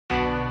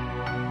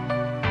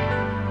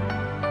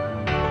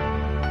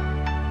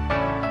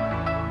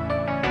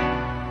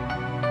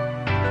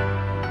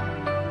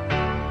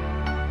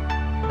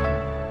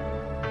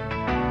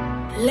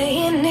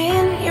Laying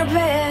in your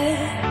bed,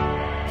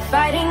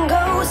 fighting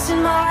ghosts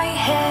in my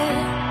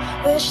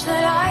head. Wish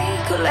that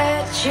I could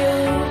let you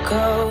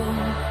go.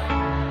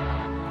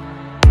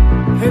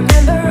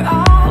 Remember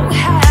all we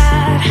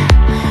had.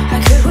 How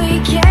could we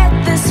get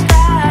this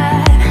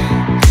bad?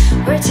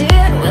 Where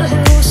did we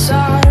lose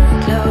our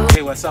glow?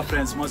 Hey, what's up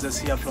friends? Moses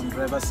here from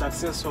Driver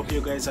Success. Hope you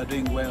guys are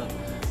doing well.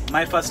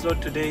 My first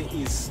load today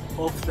is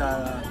off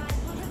the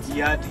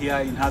yard here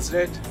in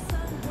Hazmat,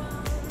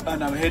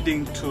 and I'm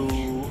heading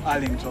to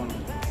Arlington.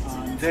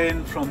 And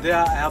then from there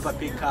I have a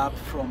pickup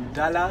from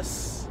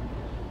Dallas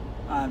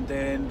and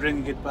then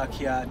bringing it back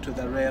here to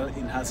the rail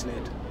in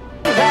Hazmat.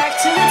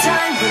 Back to the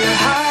time when our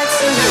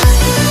hearts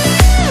aligned.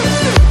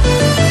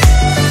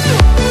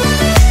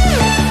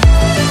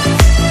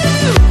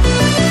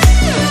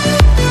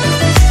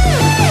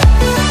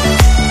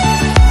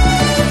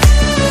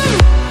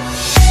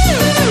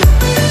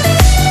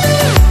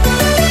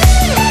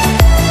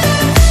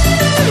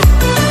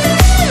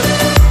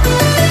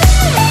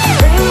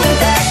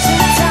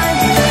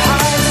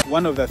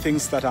 One of the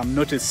things that I'm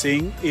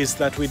noticing is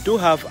that we do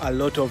have a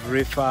lot of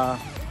reefer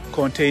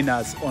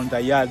containers on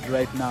the yard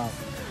right now.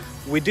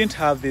 We didn't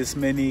have this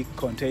many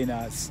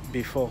containers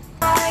before.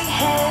 My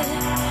head,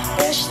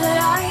 wish that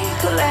I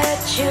could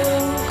let you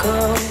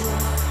go.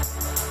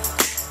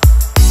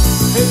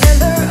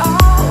 Remember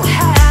all we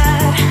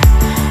had.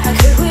 How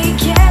could we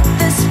get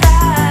this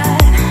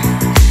bad?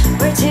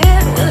 Where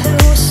did we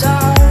lose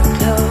our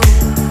glow?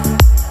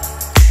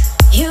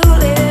 You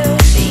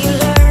live, you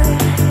learn.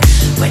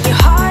 When your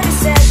heart is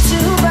set to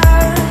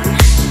burn,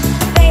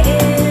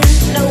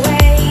 fading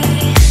away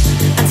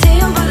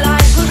until my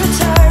life will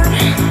return.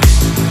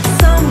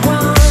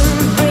 Someone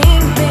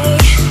bring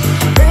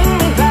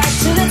me back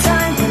to the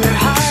time when our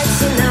hearts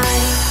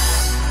unite.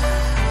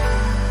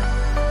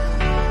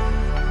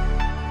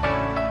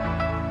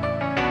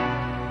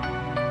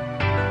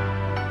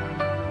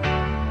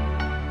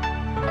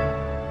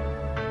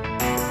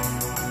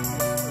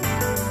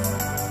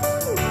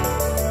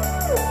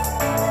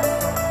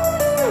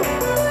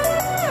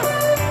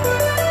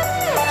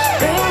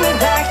 Bring me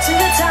back to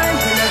the time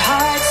when our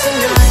hearts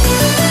unite.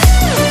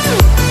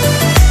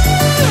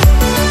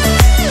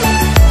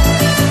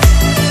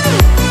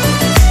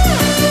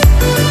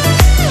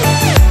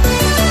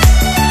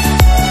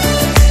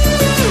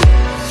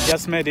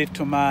 Just made it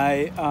to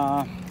my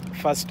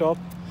first stop.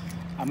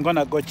 I'm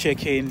gonna go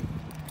check in.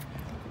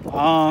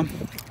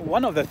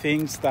 One of the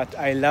things that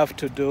I love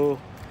to do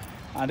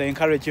and I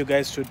encourage you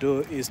guys to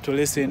do is to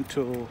listen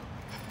to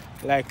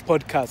like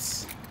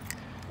podcasts.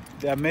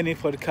 There are many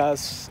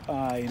podcasts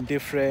in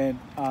different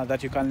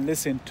that you can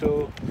listen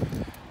to,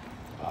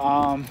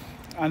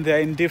 and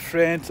they're in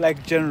different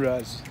like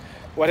genres,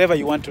 whatever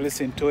you want to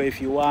listen to. If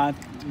you want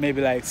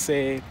maybe like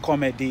say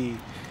comedy,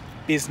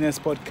 business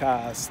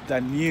podcasts,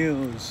 the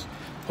news,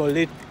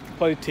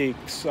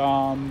 politics,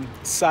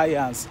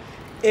 science,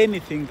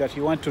 anything that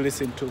you want to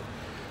listen to,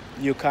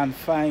 you can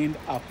find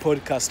a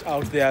podcast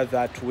out there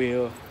that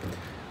will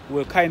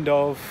kind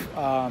of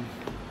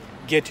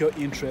get your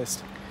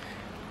interest.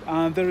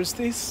 There is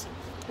this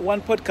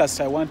one podcast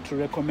I want to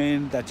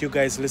recommend that you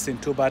guys listen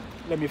to, but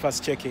let me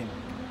first check in.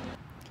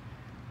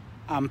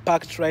 I'm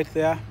parked right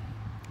there.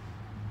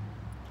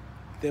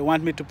 They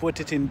want me to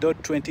put it in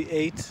dot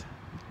 28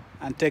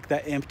 and take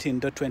the empty in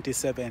dot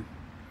 27.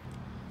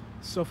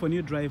 So for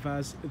new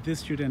drivers,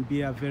 this shouldn't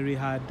be a very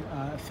hard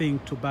thing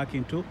to back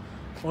into.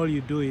 All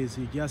you do is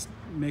you just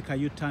make a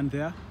U-turn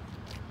there,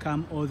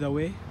 come all the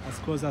way as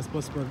close as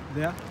possible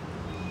there,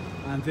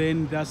 and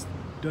then that's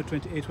dot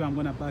 28 where I'm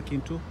gonna back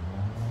into.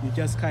 You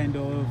just kind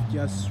of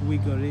just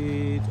wiggle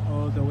it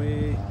all the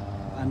way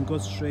and go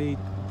straight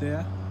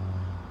there,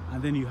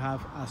 and then you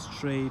have a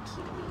straight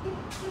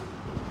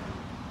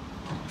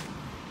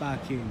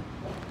back in.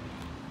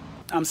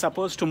 I'm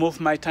supposed to move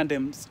my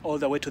tandems all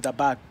the way to the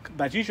back,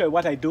 but usually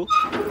what I do,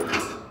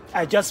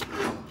 I just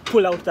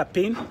pull out the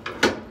pin.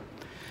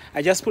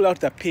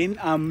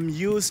 I'm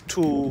used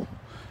to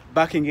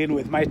backing in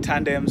with my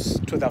tandems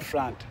to the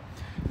front.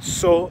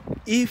 So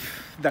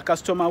if the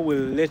customer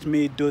will let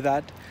me do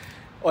that,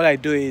 all I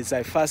do is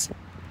I first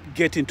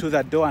get into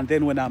the door, and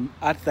then when I'm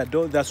at the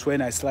door, that's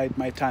when I slide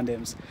my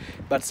tandems.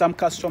 But some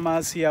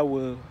customers here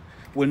will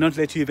not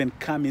let you even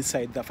come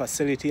inside the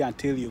facility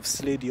until you've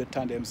slid your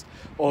tandems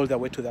all the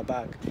way to the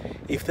back.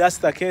 If that's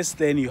the case,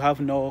 then you have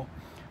no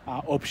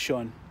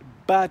option.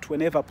 But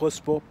whenever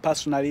possible,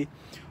 personally,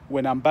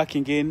 when I'm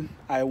backing in,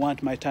 I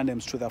want my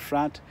tandems to the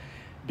front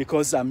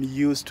because I'm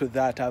used to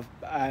that.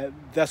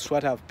 That's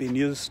what I've been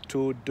used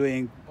to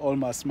doing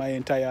almost my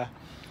entire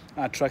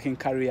trucking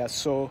career.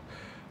 So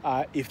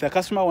if the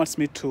customer wants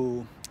me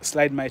to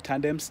slide my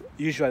tandems,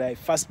 usually I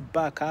first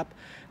back up,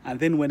 and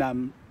then when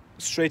I'm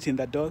straight in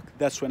the dock,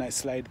 that's when I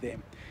slide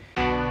them.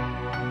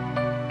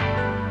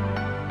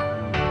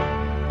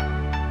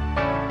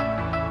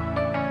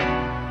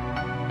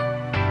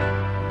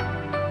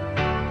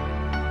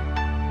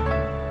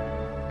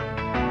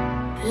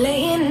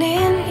 Laying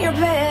in your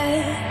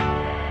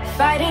bed,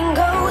 fighting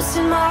ghosts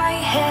in my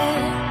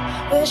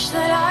head. Wish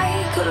that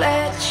I could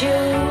let you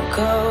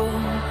go.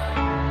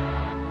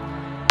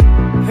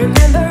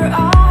 Remember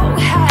all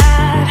we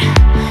had.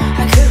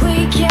 How could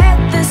we get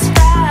this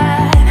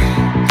bad?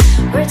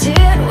 Where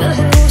did we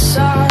lose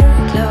our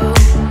glow?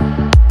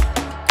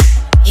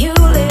 You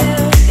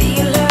live,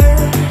 you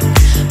learn.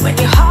 When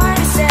your heart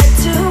is set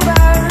to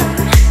burn,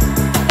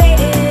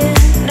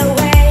 fading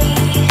away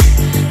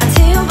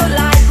until the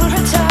light will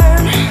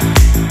return.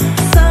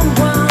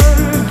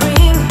 Someone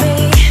bring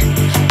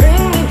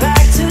me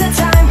back to the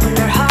time when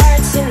our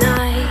hearts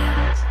unite.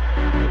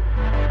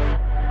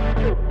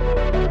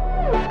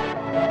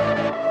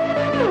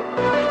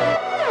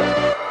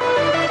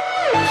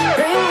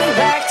 Bring me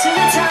back to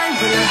the time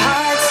when our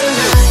hearts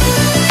unite.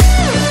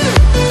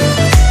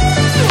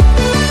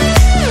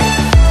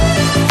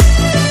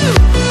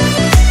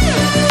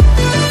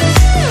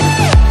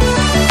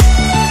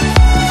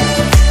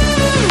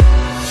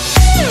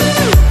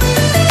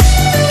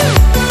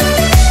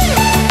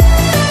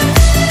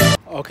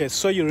 Okay,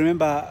 so you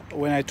remember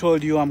when I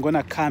told you I'm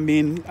gonna come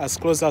in as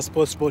close as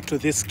possible to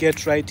this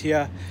gate right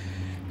here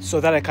so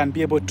that I can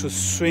be able to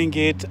swing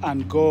it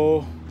and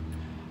go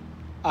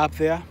up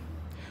there?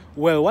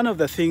 Well, one of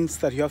the things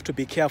that you have to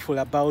be careful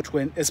about,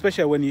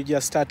 especially when you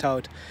just start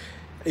out,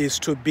 is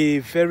to be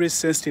very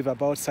sensitive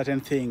about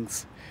certain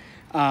things.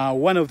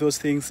 One of those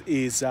things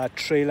is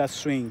trailer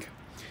swing.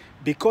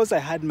 Because I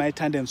had my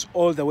tandems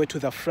all the way to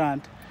the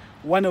front,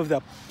 one of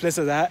the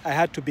places I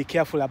had to be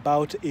careful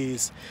about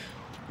is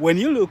when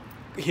you look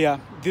here,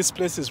 this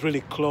place is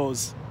really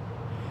close.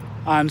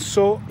 And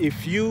so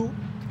if you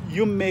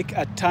make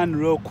a turn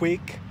real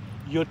quick,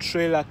 your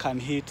trailer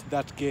can hit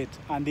that gate.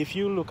 And if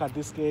you look at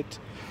this gate,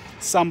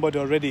 somebody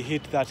already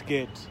hit that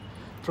gate,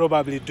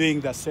 probably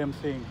doing the same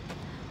thing.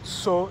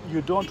 So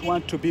you don't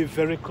want to be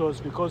very close,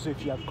 because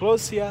if you are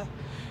close here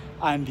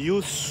and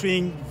you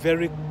swing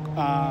very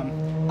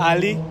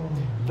early,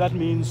 that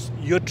means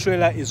your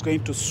trailer is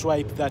going to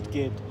swipe that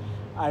gate.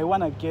 I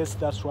want to guess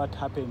that's what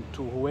happened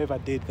to whoever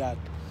did that.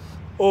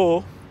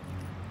 Or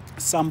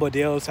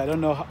somebody else. I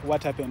don't know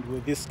what happened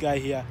with this guy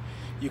here.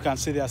 You can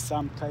see there are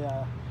some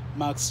tire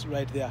marks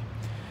right there.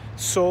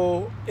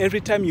 So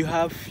every time you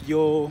have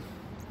your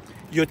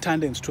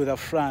tandems to the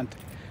front,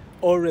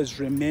 always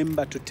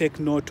remember to take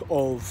note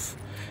of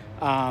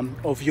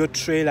your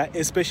trailer,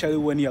 especially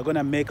when you're going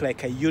to make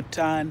like a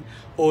U-turn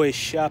or a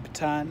sharp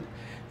turn.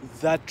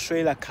 That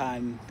trailer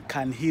can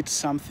hit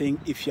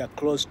something if you're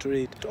close to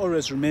it.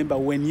 Always remember,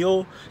 when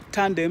your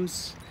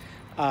tandems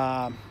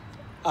are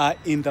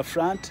in the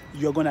front,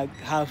 you're going to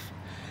have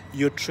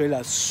your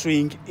trailer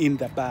swing in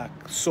the back.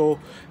 So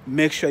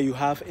make sure you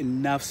have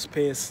enough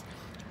space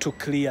to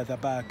clear the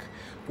back.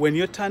 When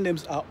your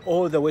tandems are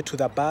all the way to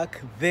the back,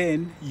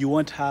 then you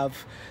won't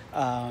have,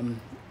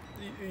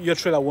 your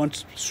trailer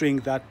won't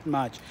swing that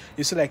much.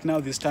 You see, like now,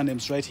 these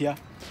tandems right here,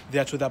 they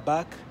are to the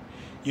back.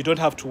 You don't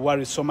have to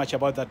worry so much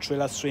about that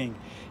trailer swing.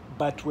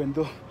 But when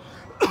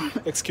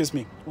excuse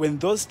me, when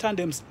those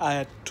tandems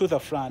are to the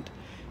front,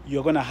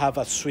 you're gonna have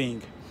a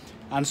swing.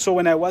 And so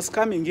when I was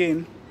coming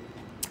in,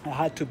 I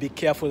had to be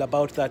careful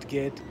about that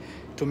gate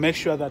to make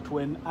sure that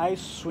when I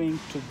swing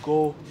to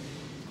go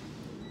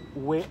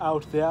way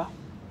out there,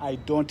 I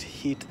don't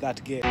hit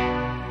that gate.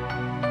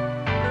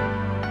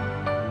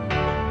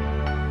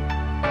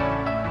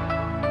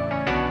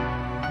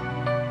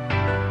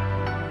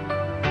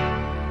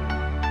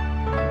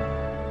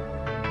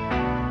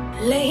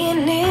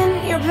 Laying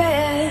in your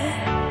bed,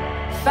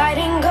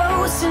 fighting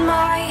ghosts in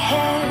my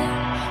head.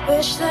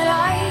 Wish that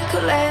I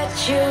could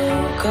let you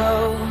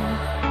go.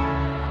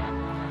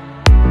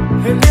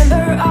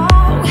 Remember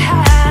all we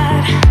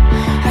had.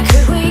 How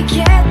could we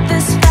get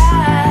this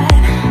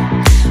bad?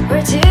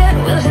 Where did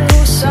we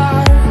lose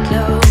our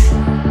glow?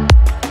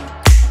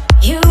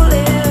 You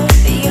live,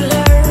 you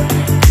learn.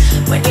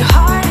 When your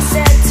heart is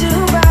set to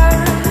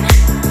burn,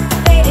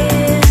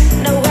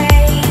 fading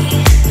away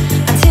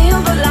until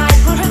the light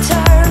will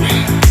return.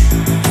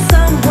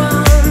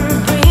 Someone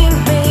bring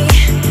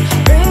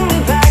me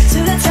back to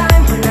the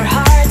time when our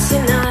hearts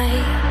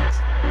unite.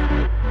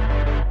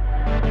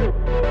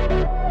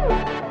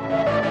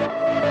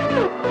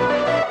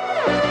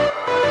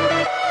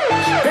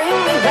 Bring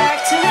me back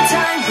to the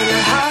time when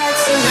our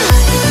hearts unite.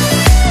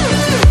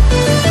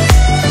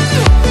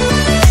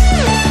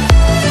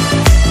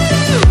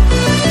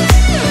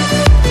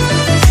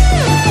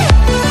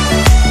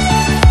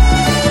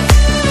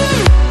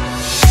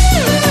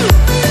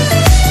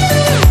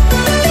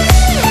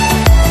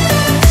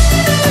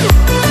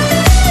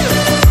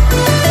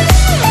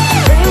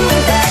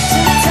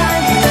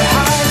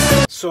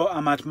 So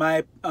I'm at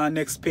my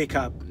next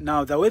pickup.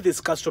 Now, the way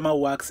this customer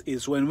works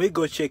is when we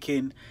go check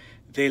in,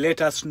 they let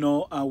us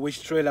know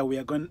which trailer we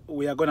are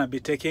gonna be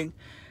taking,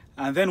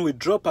 and then we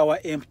drop our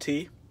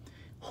empty,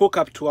 hook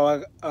up to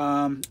our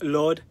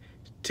load,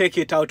 take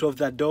it out of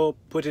the door,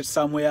 put it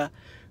somewhere,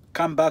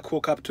 come back,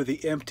 hook up to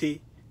the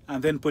empty,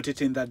 and then put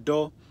it in the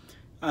door,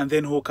 and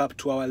then hook up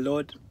to our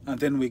load, and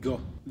then we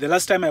go. The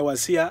last time I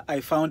was here,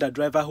 I found a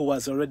driver who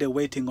was already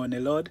waiting on a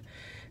load.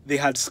 They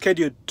had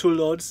scheduled 2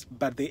 loads,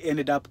 but they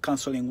ended up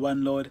canceling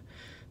 1 load.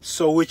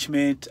 So which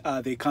meant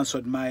they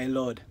cancelled my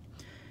load.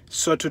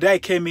 So today I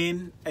came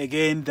in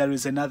again. There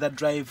is another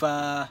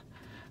driver.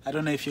 I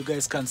don't know if you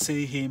guys can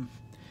see him.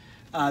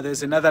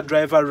 There's another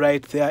driver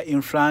right there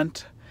in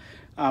front,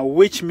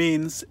 which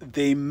means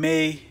they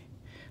may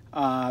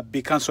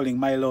be cancelling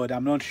my load.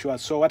 I'm not sure.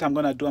 So what I'm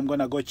gonna do, I'm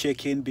gonna go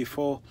check in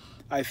before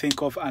I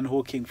think of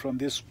unhooking from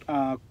this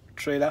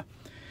trailer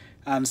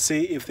and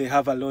see if they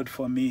have a load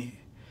for me.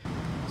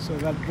 So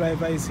that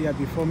driver is here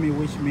before me,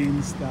 which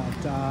means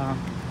that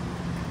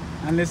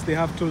unless they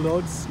have 2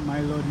 loads,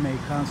 my load may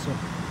cancel.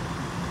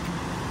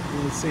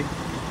 We'll see.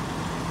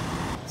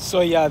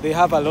 So yeah, they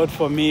have a load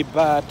for me,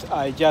 but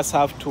I just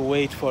have to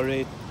wait for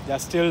it. They're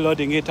still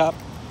loading it up.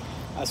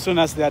 As soon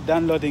as they're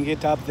done loading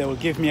it up, they will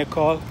give me a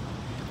call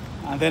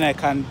and then I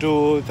can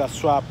do the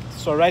swap.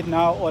 So right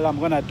now, all I'm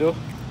gonna do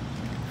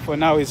for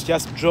now is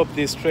just drop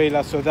this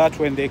trailer so that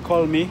when they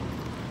call me,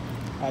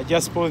 I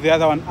just pull the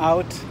other one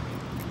out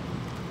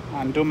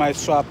and do my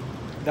swap.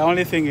 The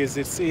only thing is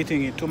it's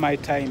eating into my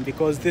time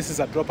because this is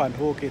a drop and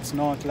hook. It's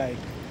not like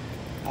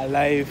a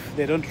live,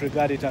 they don't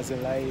regard it as a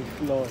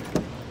live load.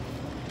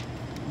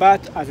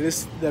 But at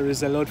least there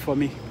is a load for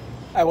me.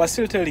 I was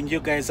still telling you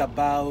guys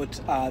about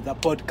the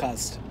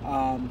podcast.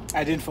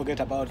 I didn't forget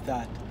about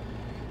that.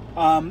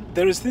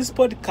 There is this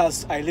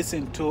podcast I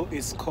listen to.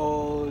 It's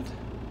called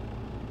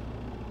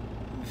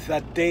The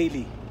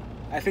Daily.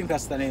 I think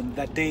that's the name,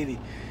 The Daily.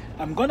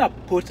 I'm gonna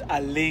put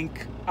a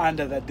link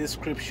under the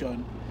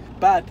description,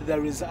 but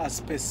there is a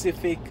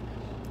specific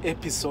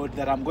episode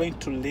that I'm going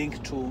to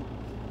link to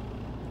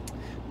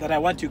that I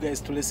want you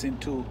guys to listen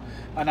to,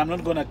 and I'm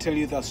not gonna tell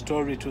you the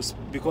story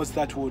because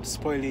that would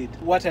spoil it.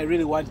 What I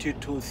really want you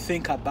to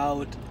think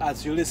about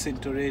as you listen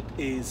to it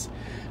is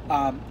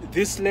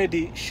this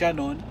lady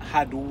Shannon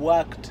had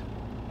worked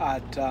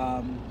at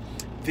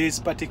this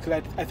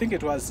particular, I think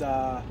it was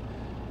a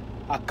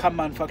car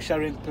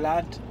manufacturing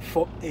plant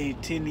for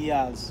 18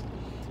 years,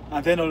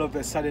 and then all of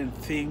a sudden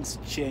things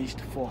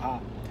changed for her.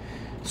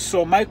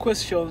 So my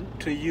question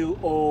to you,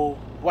 or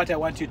what I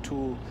want you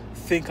to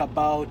think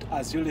about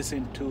as you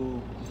listen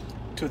to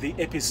the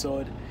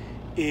episode,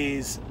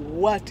 is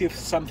what if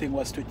something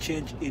was to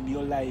change in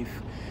your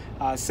life?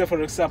 Say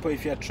for example,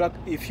 if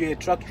you're a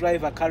truck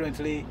driver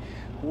currently,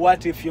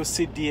 what if your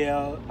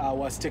CDL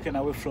was taken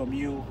away from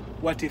you?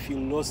 What if you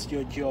lost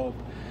your job?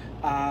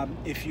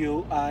 If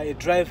you are a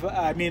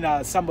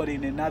driver, somebody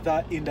in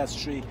another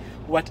industry,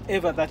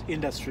 whatever that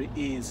industry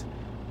is,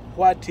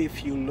 what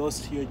if you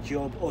lost your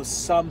job or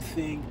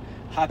something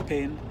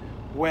happened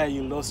where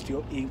you lost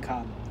your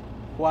income?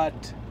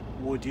 What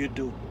would you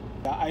do?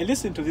 I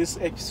listened to this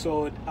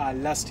episode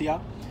last year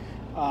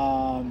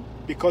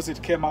because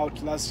it came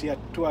out last year,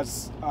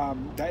 towards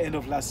the end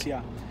of last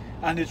year,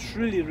 and it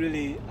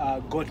really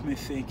got me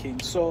thinking.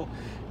 So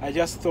I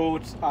just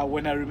thought,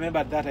 when I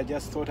remembered that, I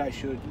just thought I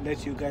should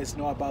let you guys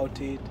know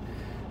about it,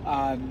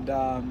 and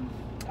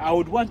I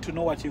would want to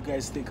know what you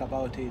guys think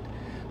about it.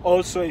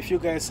 Also, if you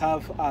guys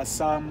have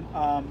some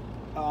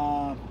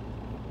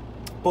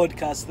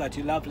podcasts that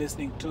you love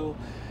listening to,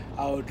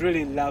 I would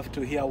really love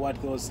to hear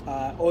what those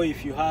are, or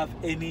if you have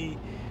any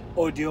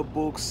audio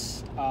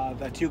books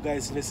that you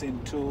guys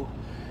listen to,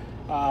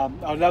 I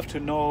would love to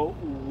know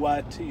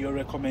what your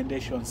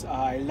recommendations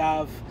are. I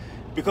love,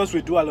 because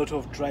we do a lot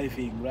of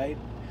driving, right?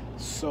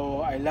 So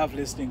I love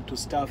listening to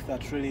stuff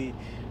that really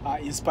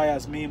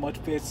inspires me,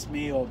 motivates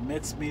me, or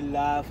makes me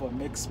laugh, or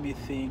makes me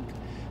think.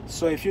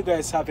 So if you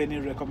guys have any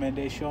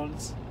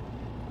recommendations,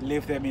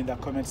 leave them in the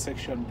comment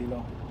section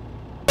below.